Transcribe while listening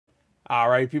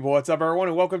Alright people, what's up everyone,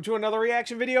 and welcome to another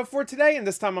reaction video for today. And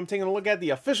this time I'm taking a look at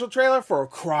the official trailer for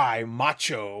Cry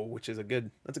Macho, which is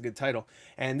that's a good title.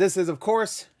 And this is of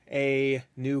course a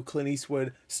new Clint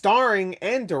Eastwood starring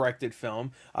and directed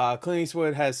film. Clint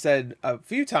Eastwood has said a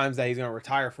few times that he's going to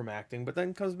retire from acting, but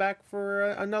then comes back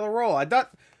for another role. I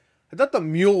thought The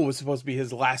Mule was supposed to be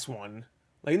his last one.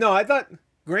 I thought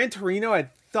Gran Torino, I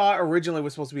thought originally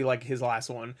was supposed to be like his last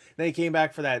one. Then he came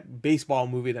back for that baseball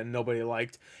movie that nobody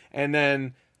liked, and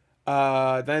then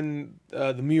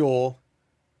The Mule,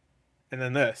 and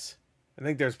then this. I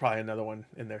think there's probably another one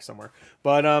in there somewhere.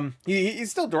 But he's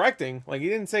still directing. Like, he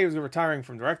didn't say he was retiring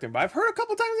from directing, but I've heard a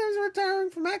couple times that he was retiring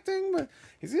from acting. But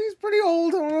he's pretty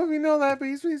old. I don't know if you know that, but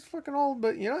he's fucking old.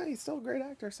 But you know, he's still a great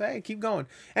actor. So hey, keep going.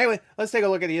 Anyway, let's take a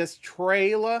look at this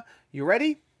trailer. You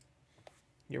ready?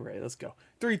 You're ready. Let's go.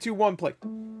 3, 2, 1, play.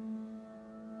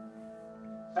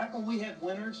 Back when we had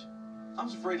winners, I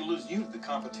was afraid to lose you to the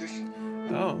competition.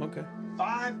 Oh, okay.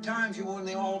 5 times you won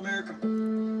the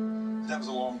All-American. That was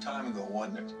a long time ago,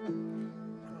 wasn't it?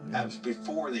 That was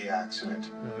before the accident.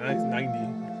 Oh, that's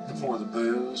 90. Before the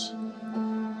booze.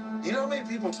 You know how many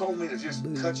people told me to just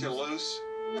cut you loose?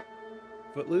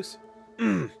 Footloose?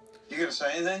 You gonna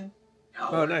say anything?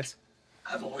 Oh, nice.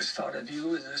 I've always thought of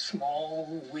you as a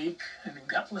small, weak, and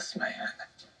gutless man.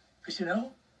 But you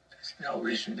know, there's no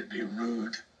reason to be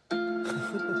rude.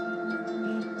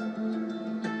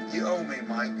 You owe me,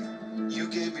 Mike. You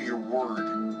gave me your word.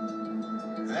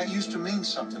 And that used to mean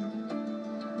something.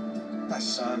 My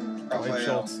son,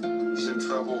 Rafael, he's in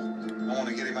trouble. I want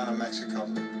to get him out of Mexico.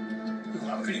 You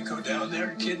want me to go down there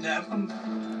and kidnap him?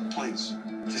 Please,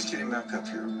 just get him back up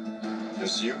here.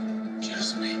 Just you?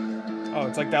 Just me. Oh,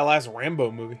 it's like that last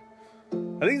Rambo movie.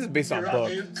 I think it's based on a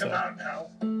book. Come out now.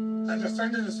 I'm a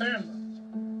friend of the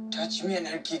family. Touch me and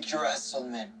I'll kick your ass, old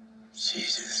man.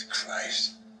 Jesus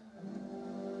Christ.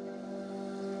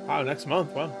 Wow, next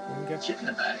month. Wow. Okay. Get in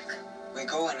the back. We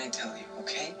go and I tell you,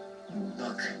 okay?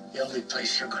 Look, the only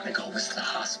place you're gonna go is the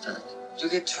hospital. You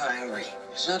get too angry.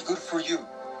 It's not good for you.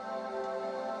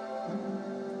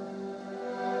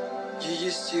 You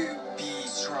used to be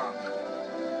strong.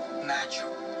 Macho.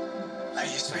 I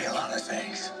used to be a lot of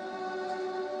things.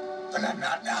 But I'm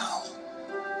not now.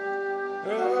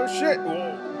 Oh, shit.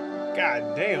 Whoa.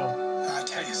 God damn. I'll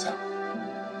tell you something.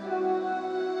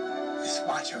 This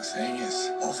macho thing is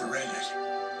overrated.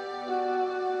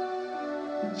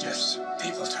 Just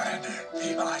people trying to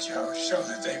be macho, show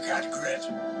that they've got grit.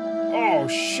 Oh,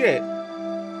 shit.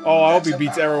 Oh, I hope he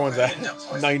beats everyone's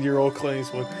 90-year-old Clint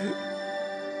Eastwood.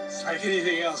 It's like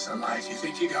anything else in life. You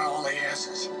think you got all the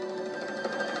answers.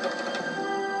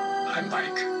 I'm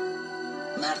Mike.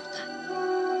 Marta.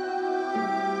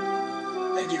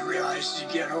 Then you realize as you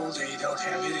get older, you don't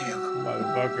have any of them.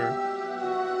 Motherfucker.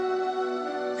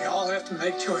 We all have to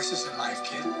make choices in life,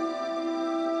 kid.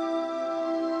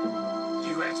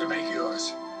 You have to make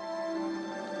yours.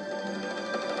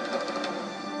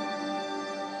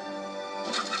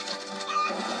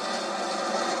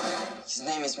 His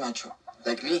name is Macho.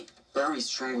 Like me, very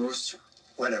strong rooster.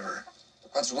 Whatever.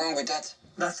 What's wrong with that?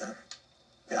 Nothing.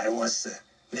 Guy wants to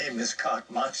name his cock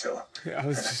Macho. Yeah, I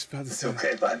was just about to It's say.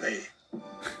 okay by me.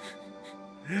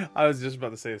 I was just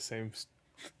about to say the same.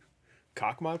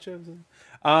 Cock Macho.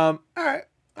 All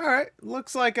right.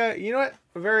 Looks like you know what?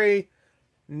 A very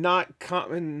not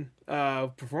common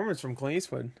performance from Clint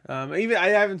Eastwood. Even I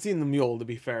haven't seen The Mule, to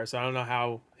be fair, so I don't know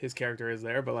how his character is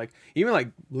there. But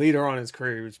even later on in his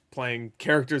career, he was playing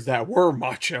characters that were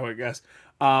macho, I guess.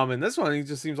 And this one, he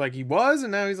just seems like he was,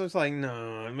 and now he's just like,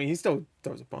 no. I mean, he still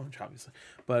throws a punch, obviously,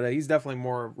 but he's definitely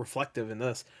more reflective in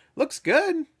this. Looks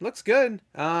good. Looks good.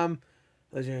 It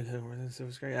was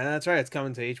great. And that's right. It's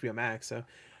coming to HBO Max, so I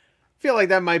feel like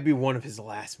that might be one of his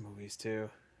last movies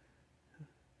too.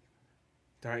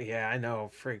 Yeah, I know.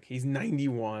 Freak. He's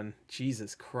 91.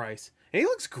 Jesus Christ. And he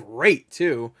looks great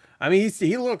too. I mean,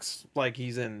 he looks like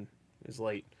he's in his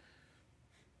late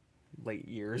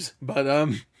years, but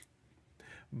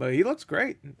he looks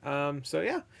great. So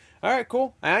yeah. All right,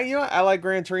 cool. You know what? I like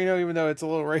Gran Torino, even though it's a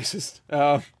little racist.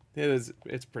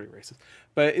 It's pretty racist,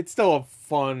 but it's still a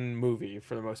fun movie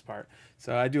for the most part.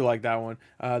 So I do like that one.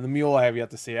 The Mule I have yet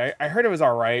to see. I heard it was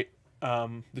all right.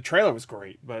 The trailer was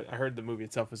great, but I heard the movie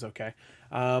itself was okay.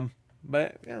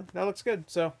 But yeah, that looks good.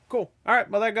 So cool. All right,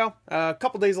 well, there you go. A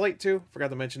couple days late too. Forgot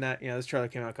to mention that. Yeah, this trailer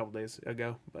came out a couple days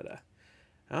ago, but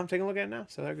I'm taking a look at it now.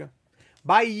 So there you go.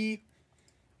 Bye.